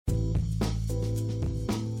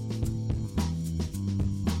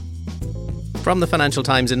From the Financial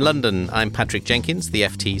Times in London, I'm Patrick Jenkins, the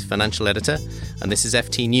FT's financial editor, and this is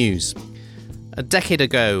FT News. A decade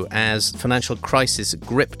ago, as financial crisis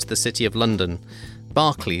gripped the city of London,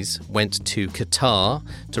 Barclays went to Qatar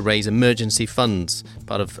to raise emergency funds,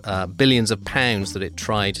 part of billions of pounds that it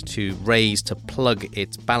tried to raise to plug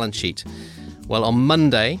its balance sheet. Well, on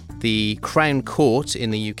Monday, the Crown Court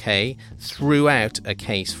in the UK threw out a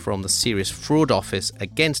case from the Serious Fraud Office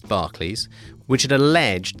against Barclays, which had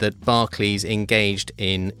alleged that Barclays engaged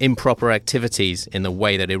in improper activities in the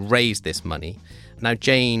way that it raised this money. Now,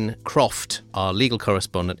 Jane Croft, our legal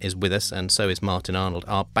correspondent, is with us, and so is Martin Arnold,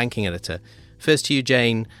 our banking editor. First to you,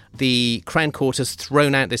 Jane. The Crown Court has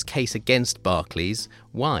thrown out this case against Barclays.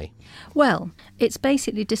 Why? Well, it's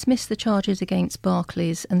basically dismissed the charges against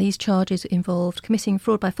Barclays, and these charges involved committing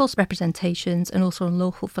fraud by false representations and also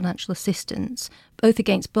unlawful financial assistance, both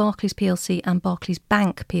against Barclays plc and Barclays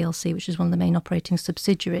Bank plc, which is one of the main operating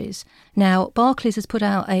subsidiaries. Now, Barclays has put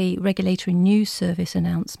out a regulatory news service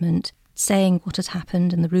announcement saying what has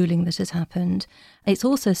happened and the ruling that has happened. It's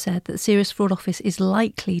also said that the Serious Fraud Office is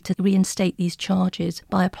likely to reinstate these charges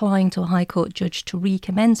by applying to a High Court judge to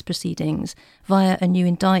recommence proceedings via a new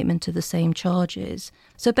indictment of the same charges.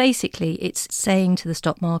 So basically, it's saying to the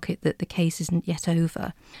stock market that the case isn't yet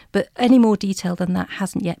over. But any more detail than that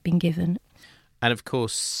hasn't yet been given. And of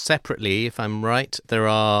course, separately, if I'm right, there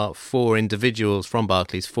are 4 individuals from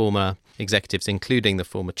Barclays, former executives, including the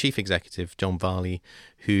former chief executive, John Varley,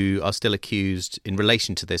 who are still accused in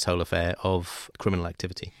relation to this whole affair of criminal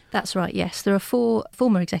activity. That's right, yes. There are 4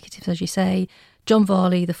 former executives, as you say. John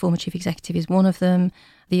Varley, the former chief executive, is one of them.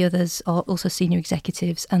 The others are also senior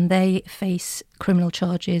executives, and they face criminal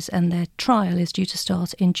charges, and their trial is due to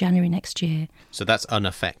start in January next year. So that's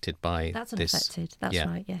unaffected by this? That's unaffected, that's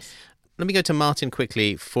right, yes. Let me go to Martin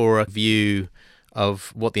quickly for a view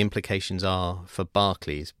of what the implications are for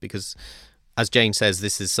Barclays, because as Jane says,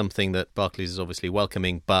 this is something that Barclays is obviously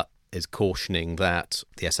welcoming, but is cautioning that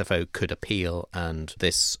the SFO could appeal and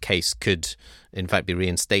this case could in fact be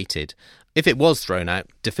reinstated. If it was thrown out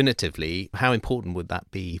definitively, how important would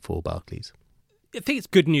that be for Barclays? I think it's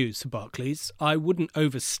good news for Barclays. I wouldn't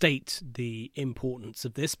overstate the importance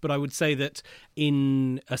of this, but I would say that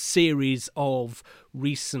in a series of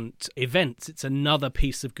recent events, it's another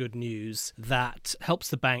piece of good news that helps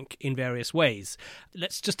the bank in various ways.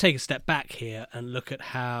 Let's just take a step back here and look at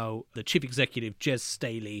how the chief executive, Jez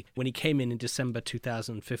Staley, when he came in December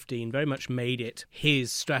 2015, very much made it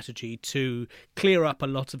his strategy to clear up a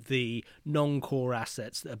lot of the non-core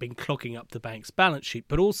assets that have been clogging up the bank's balance sheet,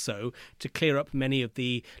 but also to clear up many of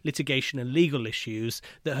the litigation and legal issues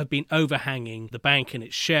that have been overhanging the bank and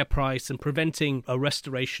its share price and preventing a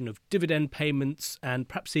restoration of dividend payments and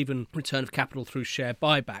perhaps even return of capital through share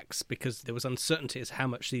buybacks, because there was uncertainty as to how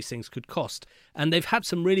much these things could cost. And they've had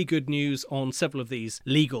some really good news on several of these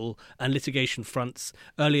legal and litigation fronts.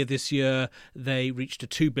 Earlier this year, they reached a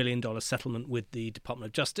 $2 billion settlement with the Department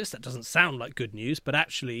of Justice. That doesn't sound like good news, but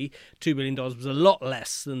actually $2 billion was a lot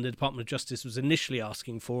less than the Department of Justice was initially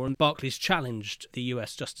asking for. And Barclays challenged the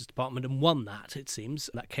US Justice Department and won that, it seems.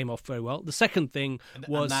 That came off very well. The second thing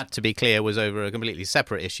was... And that, to be clear, was over a completely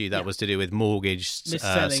separate issue that was to do with mortgage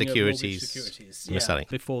securities. Mis-selling.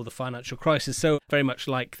 Before the financial crisis. So very much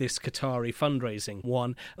like this Qatari fundraising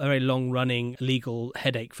one, a very long-running legal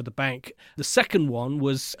headache for the bank. The second one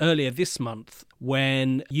was earlier this month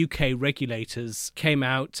when UK regulators came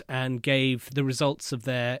out and gave the results of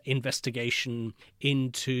their investigation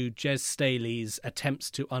into Jez Staley's attempts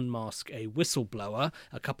to unmask a whistleblower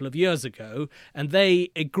a couple of years ago, and they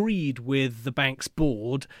agreed with the bank's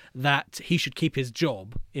board that he should keep his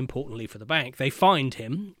job, importantly for the bank. They fined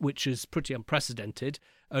him, which is pretty unprecedented,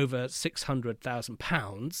 over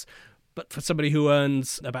 £600,000. But for somebody who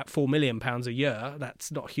earns about £4 million a year,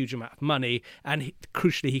 that's not a huge amount of money. And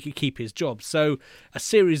crucially, he could keep his job. So a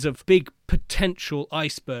series of big potential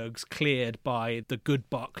icebergs cleared by the good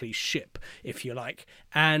Barclays ship, if you like.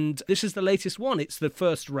 And this is the latest one. It's the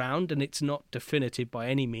first round, and it's not definitive by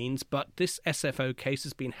any means. But this SFO case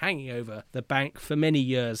has been hanging over the bank for many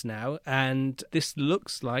years now. And this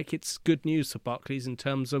looks like it's good news for Barclays in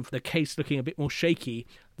terms of the case looking a bit more shaky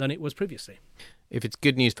than it was previously. If it's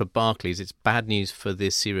good news for Barclays, it's bad news for the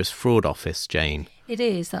Serious Fraud Office, Jane. It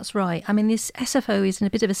is, that's right. I mean, this SFO is in a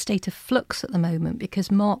bit of a state of flux at the moment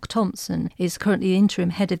because Mark Thompson is currently the interim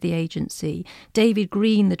head of the agency. David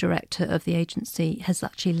Green, the director of the agency, has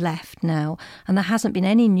actually left now, and there hasn't been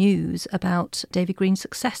any news about David Green's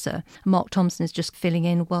successor. Mark Thompson is just filling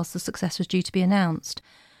in whilst the successor is due to be announced.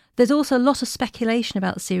 There's also a lot of speculation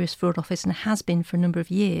about the Serious Fraud Office, and has been for a number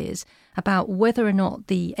of years, about whether or not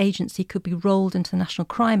the agency could be rolled into the National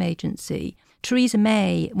Crime Agency Theresa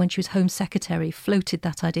May, when she was Home Secretary, floated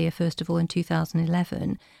that idea first of all in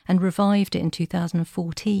 2011 and revived it in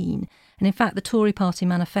 2014. And in fact, the Tory party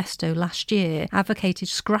manifesto last year advocated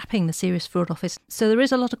scrapping the Serious Fraud Office. So there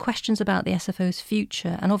is a lot of questions about the SFO's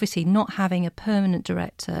future, and obviously not having a permanent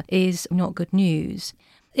director is not good news.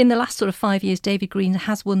 In the last sort of 5 years, David Green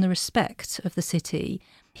has won the respect of the city.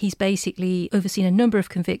 He's basically overseen a number of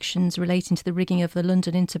convictions relating to the rigging of the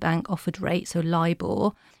London Interbank Offered Rate, so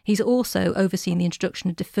LIBOR. He's also overseen the introduction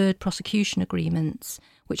of deferred prosecution agreements,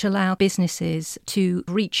 which allow businesses to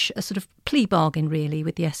reach a sort of plea bargain, really,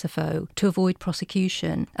 with the SFO to avoid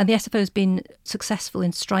prosecution. And the SFO has been successful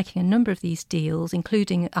in striking a number of these deals,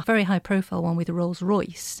 including a very high-profile one with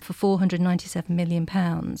Rolls-Royce for £497 million.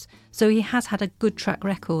 So he has had a good track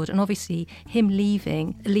record, and obviously him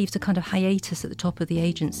leaving leaves a kind of hiatus at the top of the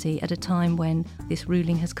agency at a time when this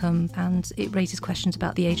ruling has come, and it raises questions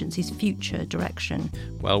about the agency's future direction.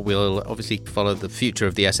 Well, we'll obviously follow the future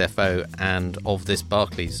of the SFO and of this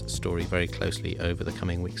Barclays story very closely over the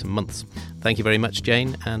coming weeks and months. Thank you very much,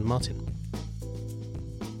 Jane and Martin.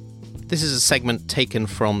 This is a segment taken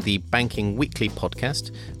from the Banking Weekly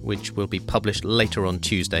podcast, which will be published later on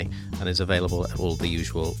Tuesday and is available at all the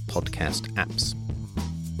usual podcast apps.